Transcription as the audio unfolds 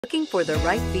Looking for the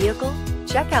right vehicle?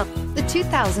 Check out the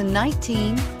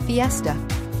 2019 Fiesta.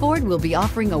 Ford will be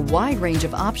offering a wide range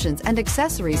of options and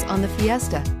accessories on the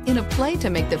Fiesta in a play to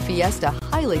make the Fiesta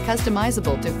highly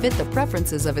customizable to fit the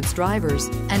preferences of its drivers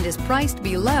and is priced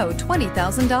below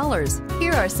 $20,000.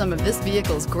 Here are some of this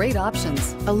vehicle's great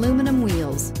options: aluminum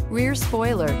wheels, rear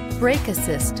spoiler, brake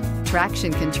assist,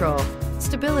 traction control,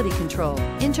 stability control,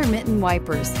 intermittent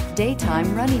wipers,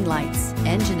 daytime running lights,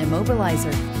 engine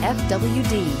immobilizer,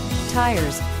 FWD,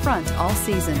 tires, front all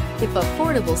season. If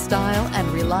affordable style and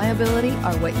reliability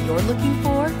are what you're looking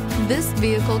for, this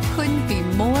vehicle couldn't be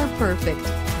more perfect.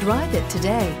 Drive it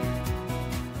today.